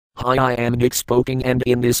Hi, I am Nick Spoking, and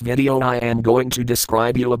in this video I am going to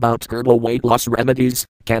describe you about herbal weight loss remedies.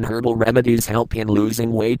 Can herbal remedies help in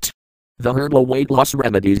losing weight? The herbal weight loss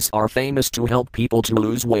remedies are famous to help people to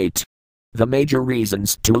lose weight. The major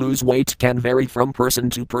reasons to lose weight can vary from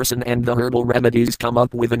person to person, and the herbal remedies come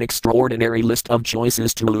up with an extraordinary list of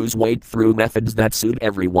choices to lose weight through methods that suit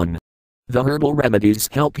everyone. The herbal remedies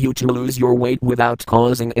help you to lose your weight without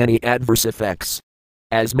causing any adverse effects.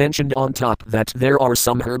 As mentioned on top, that there are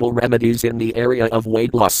some herbal remedies in the area of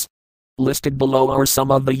weight loss. Listed below are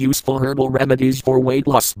some of the useful herbal remedies for weight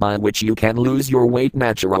loss by which you can lose your weight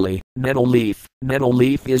naturally. Nettle leaf. Nettle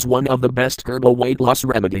leaf is one of the best herbal weight loss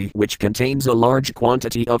remedy, which contains a large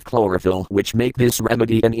quantity of chlorophyll, which make this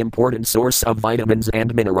remedy an important source of vitamins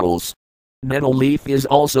and minerals. Nettle leaf is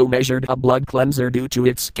also measured a blood cleanser due to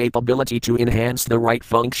its capability to enhance the right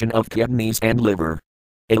function of kidneys and liver.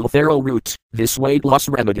 Eleuthero root. This weight loss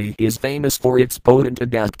remedy is famous for its potent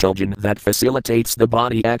adaptogen that facilitates the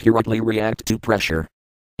body accurately react to pressure.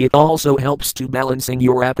 It also helps to balancing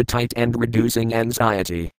your appetite and reducing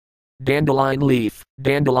anxiety. Dandelion leaf.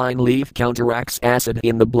 Dandelion leaf counteracts acid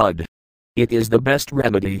in the blood. It is the best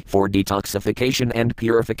remedy for detoxification and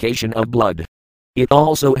purification of blood. It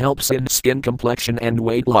also helps in skin complexion and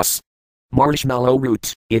weight loss. Marshmallow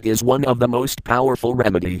root. It is one of the most powerful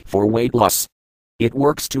remedy for weight loss. It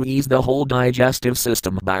works to ease the whole digestive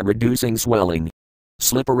system by reducing swelling.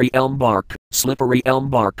 Slippery elm bark. Slippery elm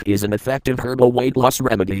bark is an effective herbal weight loss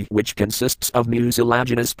remedy which consists of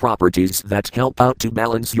mucilaginous properties that help out to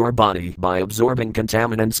balance your body by absorbing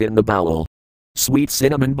contaminants in the bowel. Sweet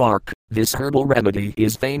cinnamon bark. This herbal remedy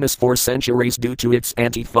is famous for centuries due to its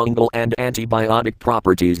antifungal and antibiotic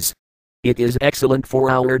properties. It is excellent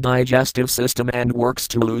for our digestive system and works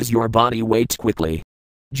to lose your body weight quickly.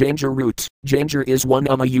 Ginger root. Ginger is one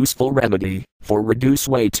of a useful remedy for reduce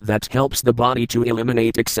weight that helps the body to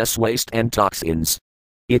eliminate excess waste and toxins.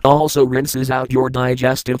 It also rinses out your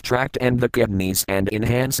digestive tract and the kidneys and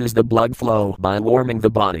enhances the blood flow by warming the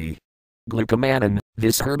body. Glucomannan.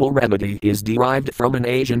 This herbal remedy is derived from an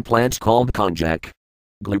Asian plant called konjac.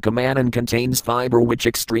 Glucomannan contains fiber which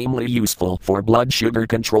extremely useful for blood sugar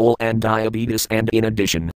control and diabetes, and in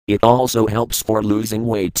addition, it also helps for losing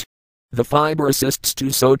weight. The fiber assists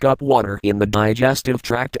to soak up water in the digestive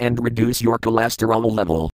tract and reduce your cholesterol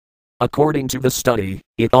level. According to the study,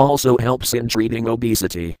 it also helps in treating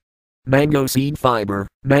obesity. Mango seed fiber.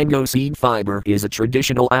 Mango seed fiber is a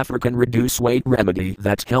traditional African reduce weight remedy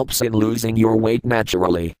that helps in losing your weight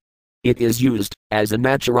naturally. It is used as a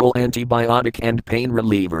natural antibiotic and pain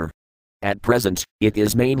reliever. At present, it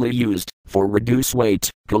is mainly used for reduce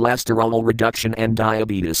weight, cholesterol reduction, and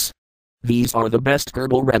diabetes. These are the best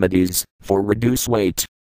herbal remedies for reduce weight.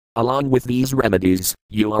 Along with these remedies,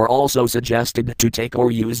 you are also suggested to take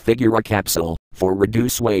or use Figura capsule for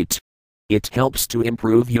reduce weight. It helps to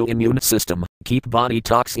improve your immune system, keep body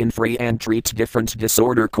toxin free, and treat different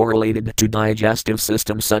disorder correlated to digestive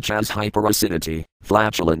systems such as hyperacidity,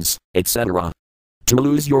 flatulence, etc. To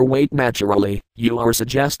lose your weight naturally, you are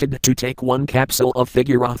suggested to take 1 capsule of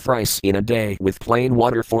Figura thrice in a day with plain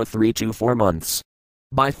water for 3 to 4 months.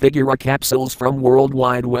 Buy Figura capsules from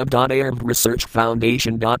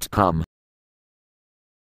worldwideweb.herbresearchfoundation.com.